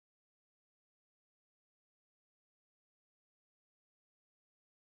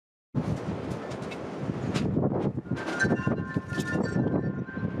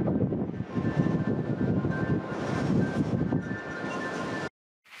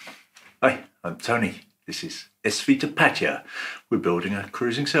Hi, I'm Tony. This is SV Tapatya. We're building a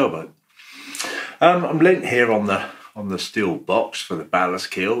cruising sailboat. I'm lent here on the steel box for the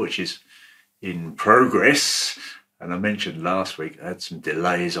ballast keel, which is in progress. And I mentioned last week I had some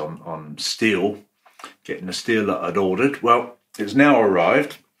delays on steel, getting the steel that I'd ordered. Well, it's now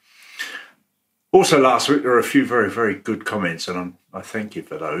arrived. Also last week there were a few very, very good comments, and I thank you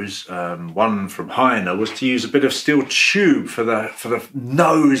for those. One from Heiner was to use a bit of steel tube for the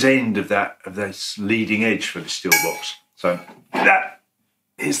nose end of this leading edge for the steel box. So that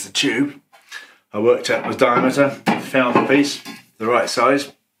is the tube. I worked out the diameter, found the piece, the right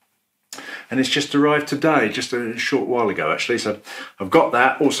size, and it's just arrived today, just a short while ago actually. So I've got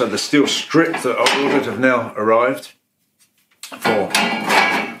that. Also the steel strip that I ordered have now arrived for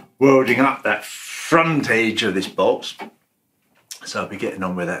welding up that front edge of this box. So I'll be getting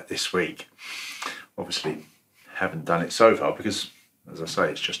on with that this week. Obviously haven't done it so far because, as I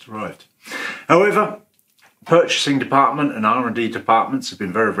say, it's just arrived. However, purchasing department and R&D departments have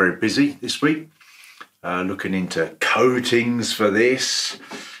been very, very busy this week, looking into coatings for this.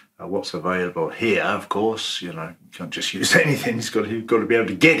 What's available here, of course, you can't just use anything, you've got to be able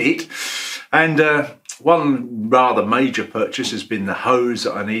to get it. And one rather major purchase has been the hose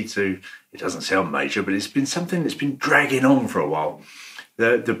that I need to, it doesn't sound major, but it's been something that's been dragging on for a while.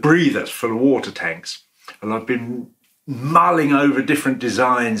 The breathers for the water tanks. And I've been mulling over different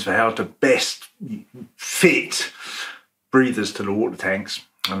designs for how to best fit breathers to the water tanks.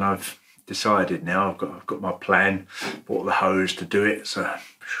 And I've decided now, I've got my plan, bought the hose to do it, so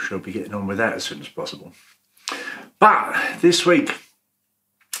she'll be getting on with that as soon as possible. But this week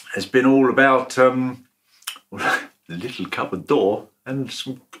has been all about the little cupboard door and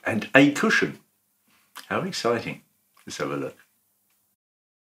a cushion. How exciting. Let's have a look.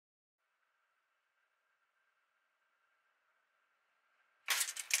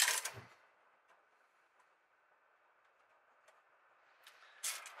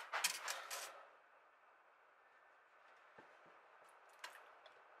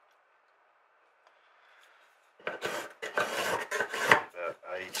 About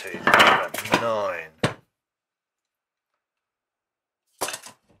 18, about 9.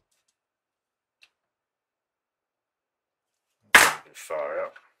 A bit far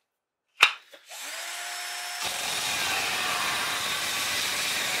out.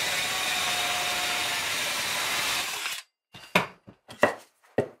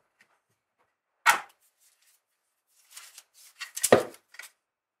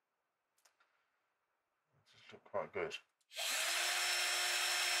 Look quite good.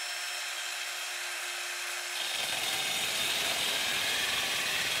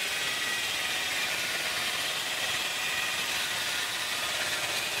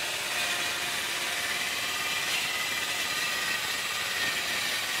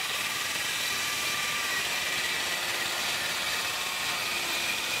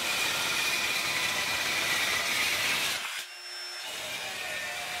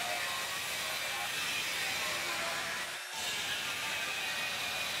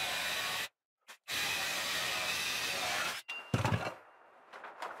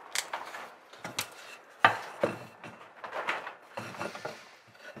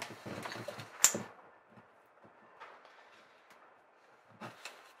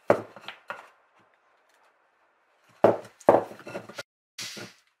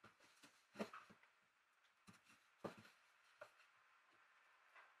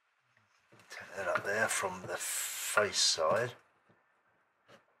 That up there from the face side.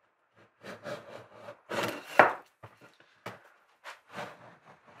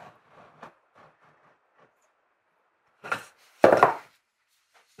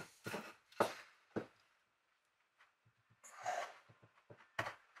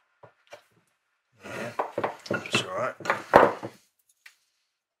 Yeah, that's all right.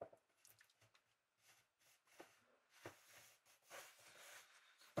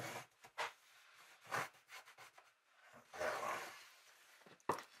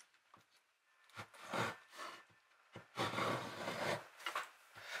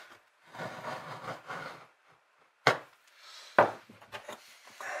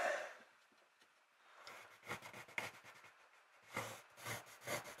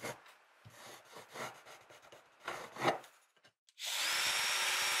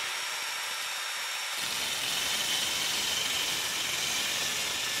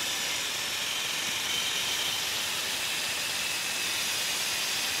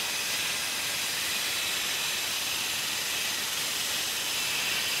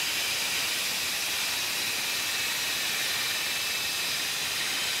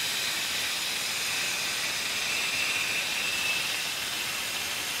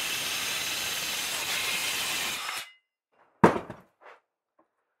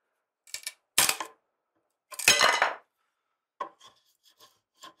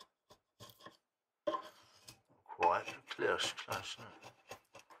 close, close.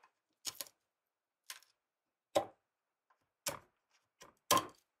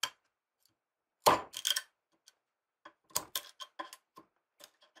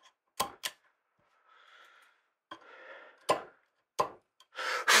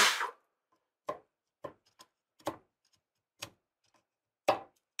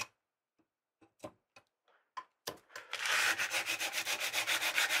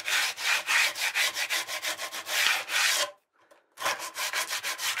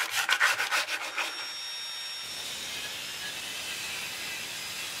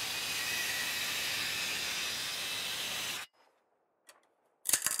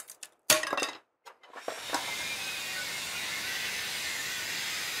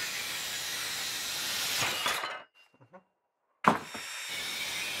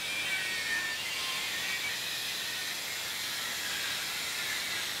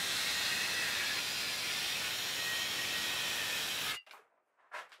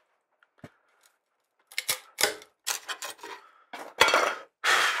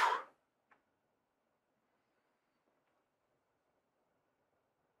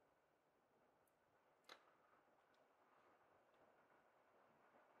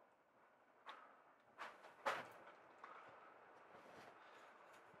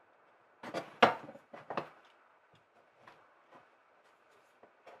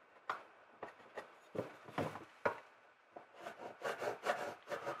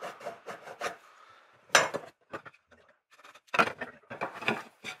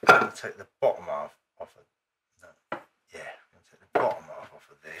 Take the bottom half off of no, yeah, I'm going to take the bottom half off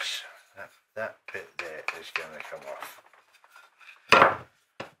of this. That bit there is going to come off.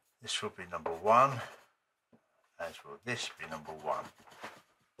 This will be number one, as will this be number one.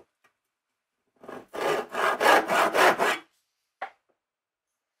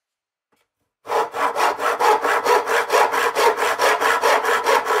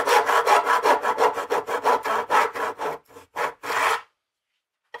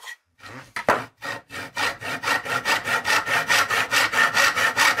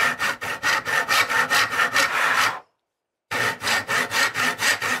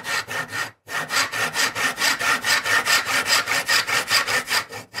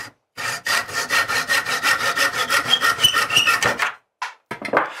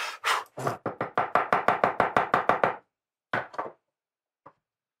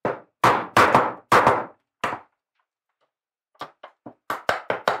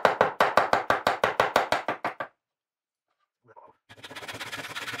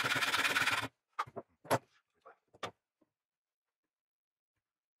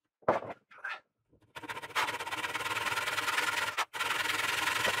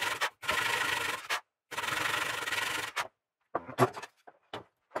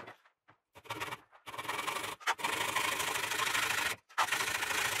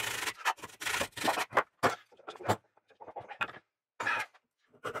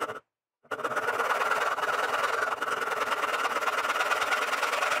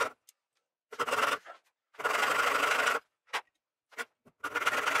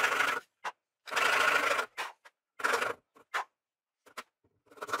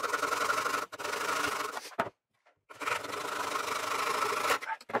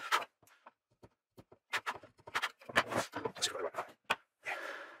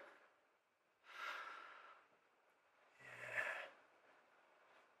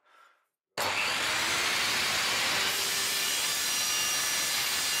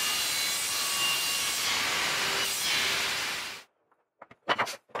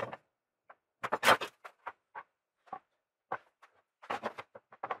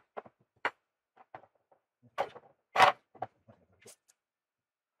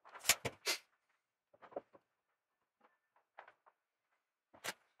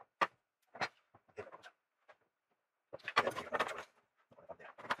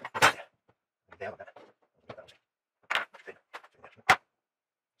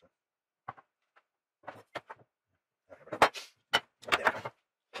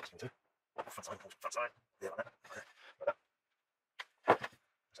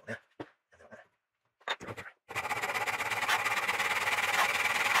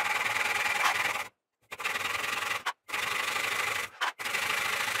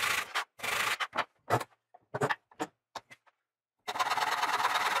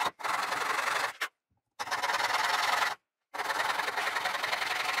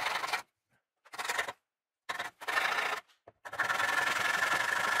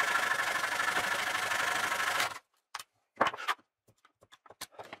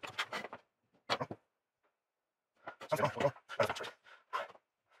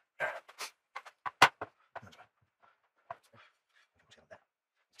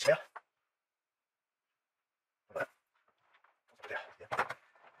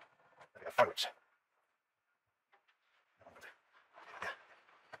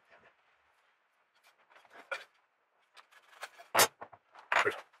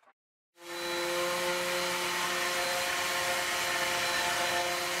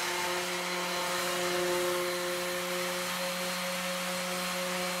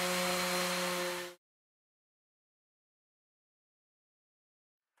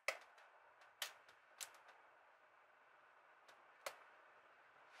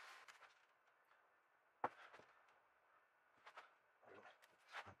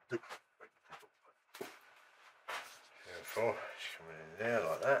 Beautiful, she's coming in there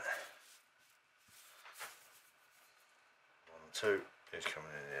like that. 1, 2 is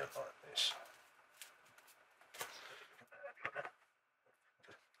coming in there like this.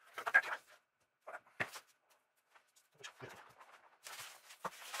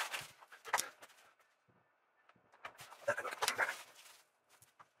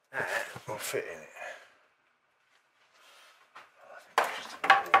 That will fit in it. I think it's just a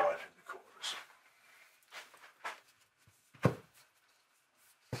little wide in the corners.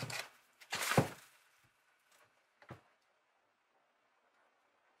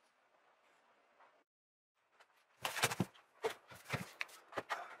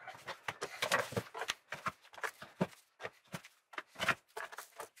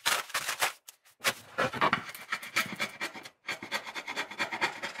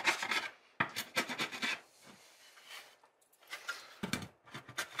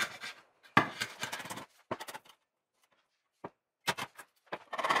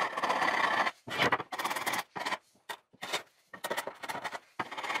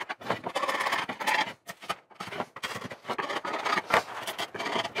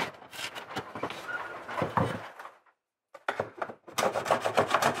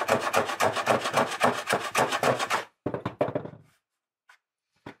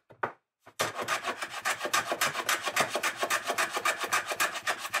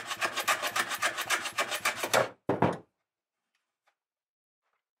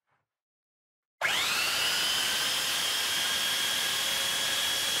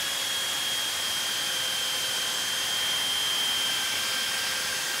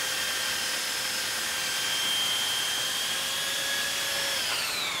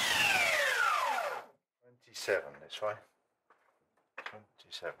 This way.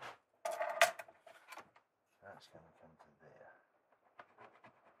 27. That's going to come to there.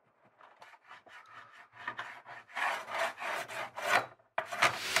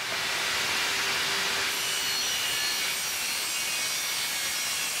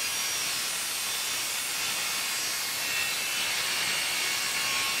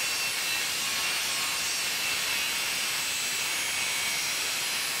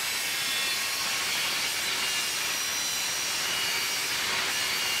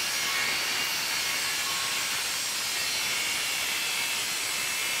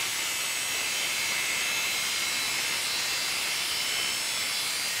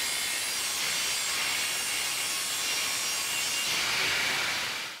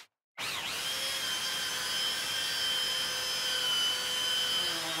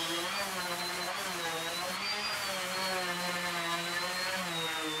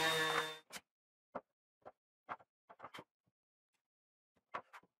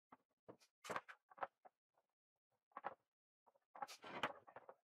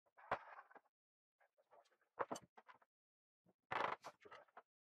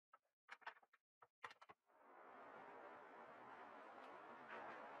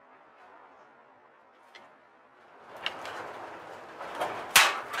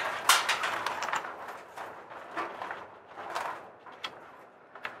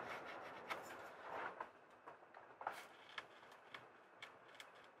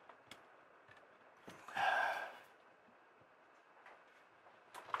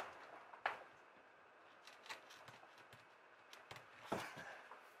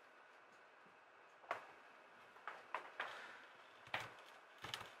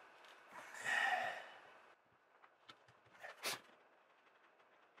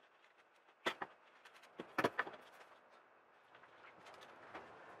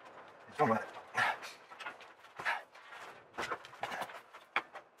 Come on.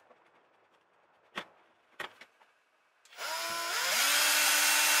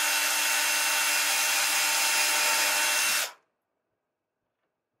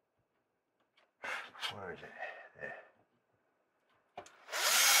 Where is it? There.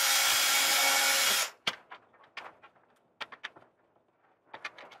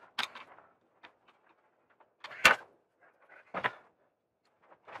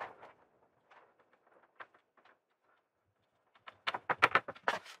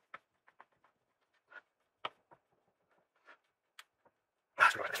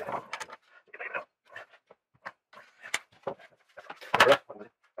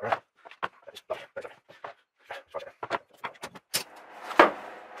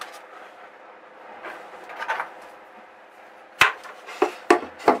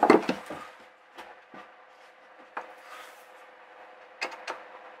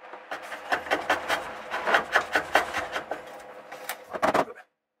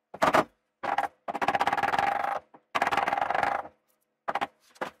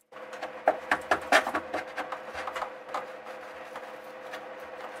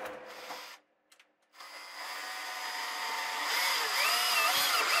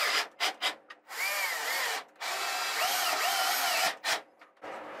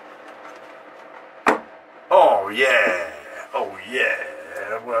 yeah, oh yeah.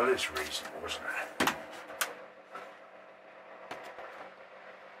 Well, it's reasonable, isn't it?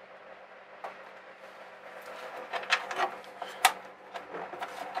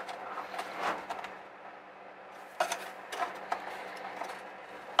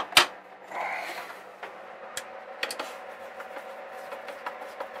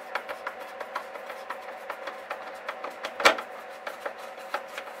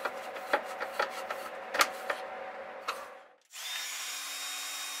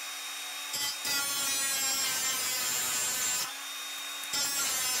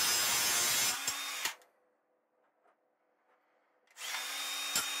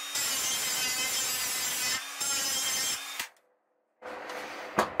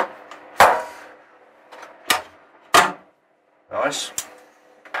 Nice.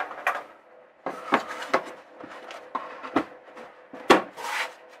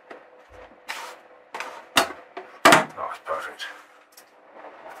 Oh, it's perfect.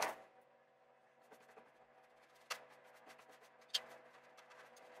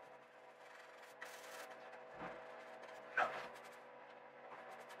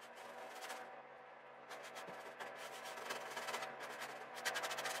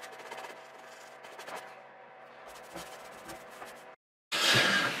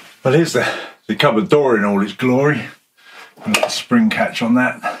 Well, here's the cupboard door in all its glory. Got a spring catch on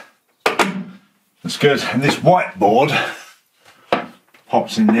that. That's good. And this whiteboard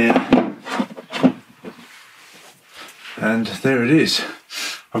pops in there. And there it is.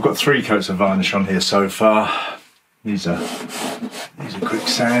 I've got 3 coats of varnish on here so far. These are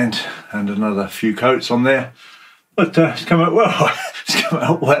quicksand and another few coats on there. But it's come out well. It's come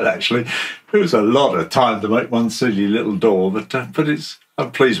out well, actually. It was a lot of time to make one silly little door, but I'm pleased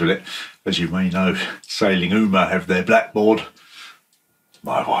with it. As you may know, Sailing Uma have their blackboard. It's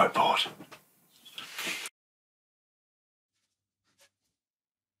my whiteboard.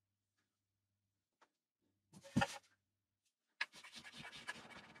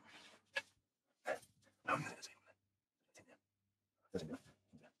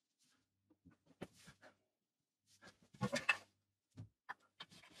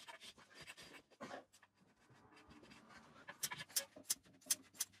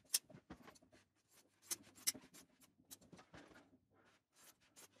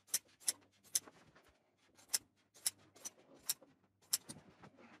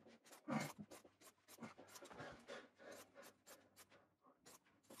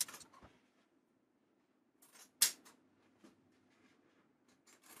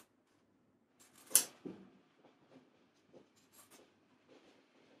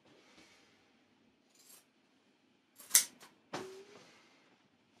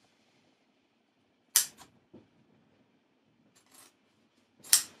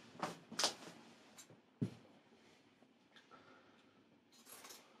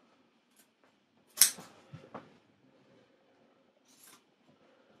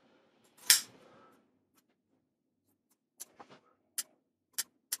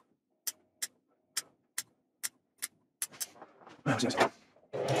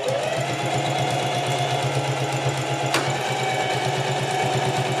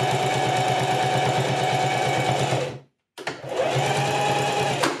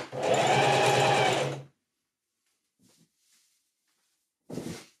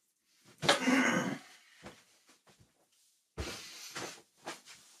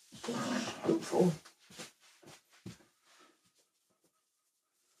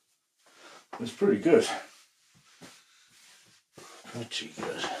 It's pretty good. Pretty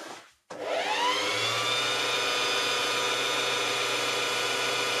good.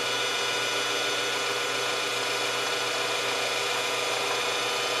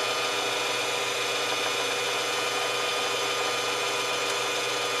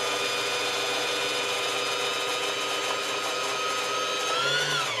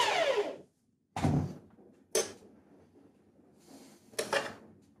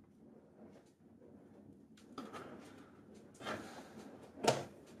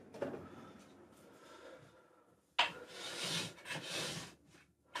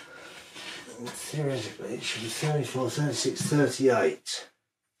 Theoretically, it should be 34, 36, 38.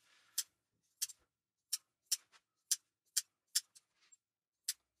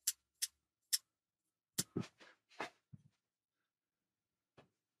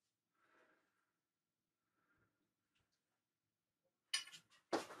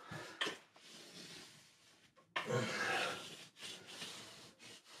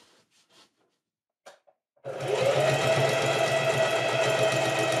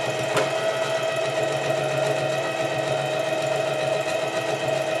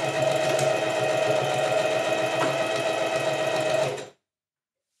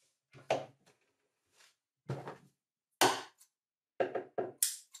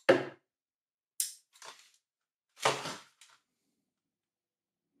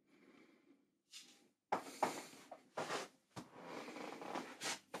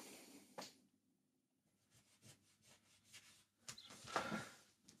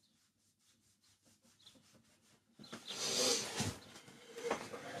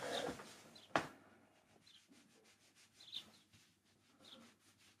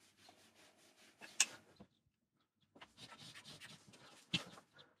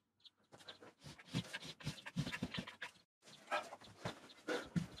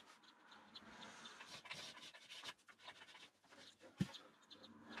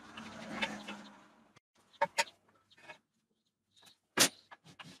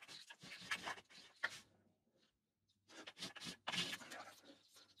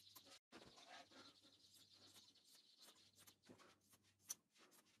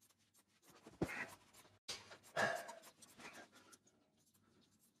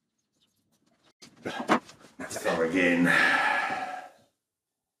 one again.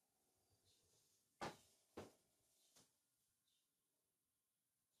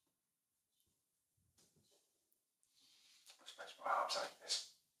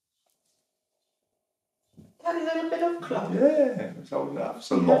 That is a little bit of cloth. Yeah, it's old enough. It's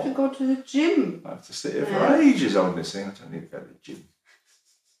a You lot. have to go to the gym. I have to sit here for ages on this thing. I don't need to go to the gym.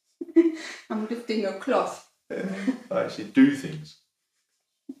 I'm lifting a cloth. Yeah, I actually do things.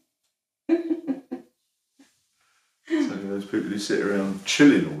 It's only those people who sit around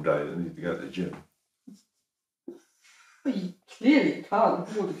chilling all day that need to go to the gym. Well, you clearly can't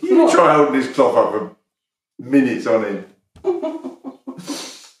hold a cloth. You try holding this cloth up for minutes on end.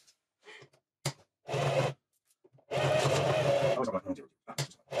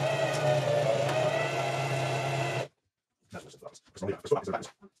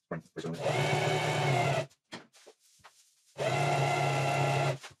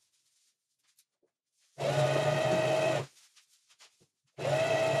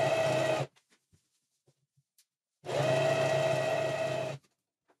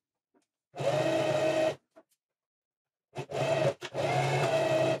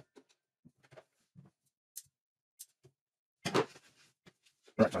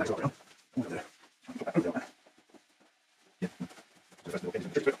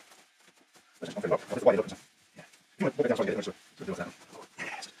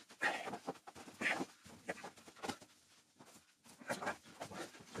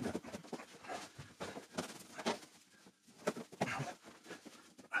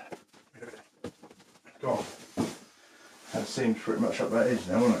 God, that seems pretty much up that edge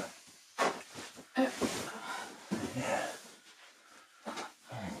now, isn't it? Yeah.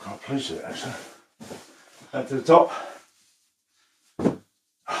 I'm quite pleased with it actually. Add to the top. Oh,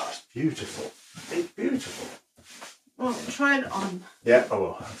 it's beautiful. It's beautiful. Well, try it on. Yeah, I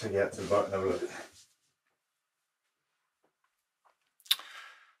will. I'll take it out to the boat and have a look.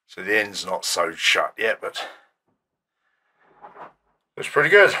 So the end's not sewed shut yet, but it's pretty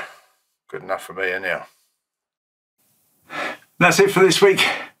good. Good enough for me anyhow. That's it for this week.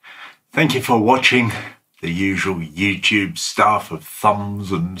 Thank you for watching. The usual YouTube stuff of thumbs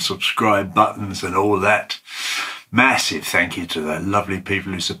and subscribe buttons and all that. Massive thank you to the lovely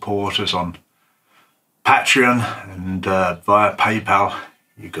people who support us on Patreon and via PayPal.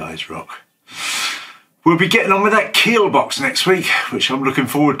 You guys rock. We'll be getting on with that keel box next week, which I'm looking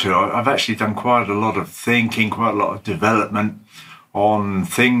forward to. I've actually done quite a lot of thinking, quite a lot of development on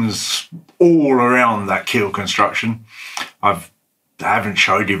things all around that keel construction. I haven't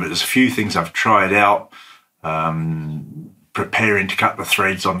showed you, but there's a few things I've tried out. Preparing to cut the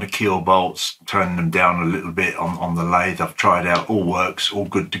threads on the keel bolts, turning them down a little bit on the lathe. I've tried out, all works, all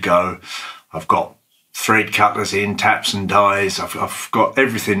good to go. I've got thread cutters in, taps and dies. I've got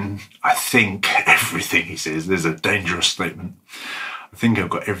everything, I think, everything, he says. There's a dangerous statement. I think I've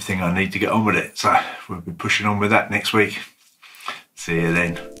got everything I need to get on with it. So we'll be pushing on with that next week. See you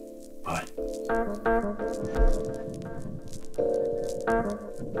then. Bye.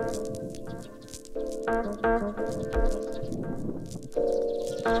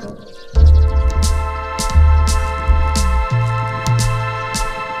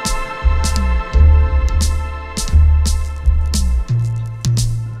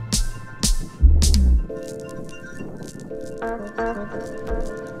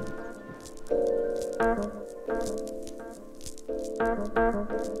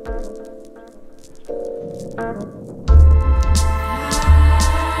 Thank you.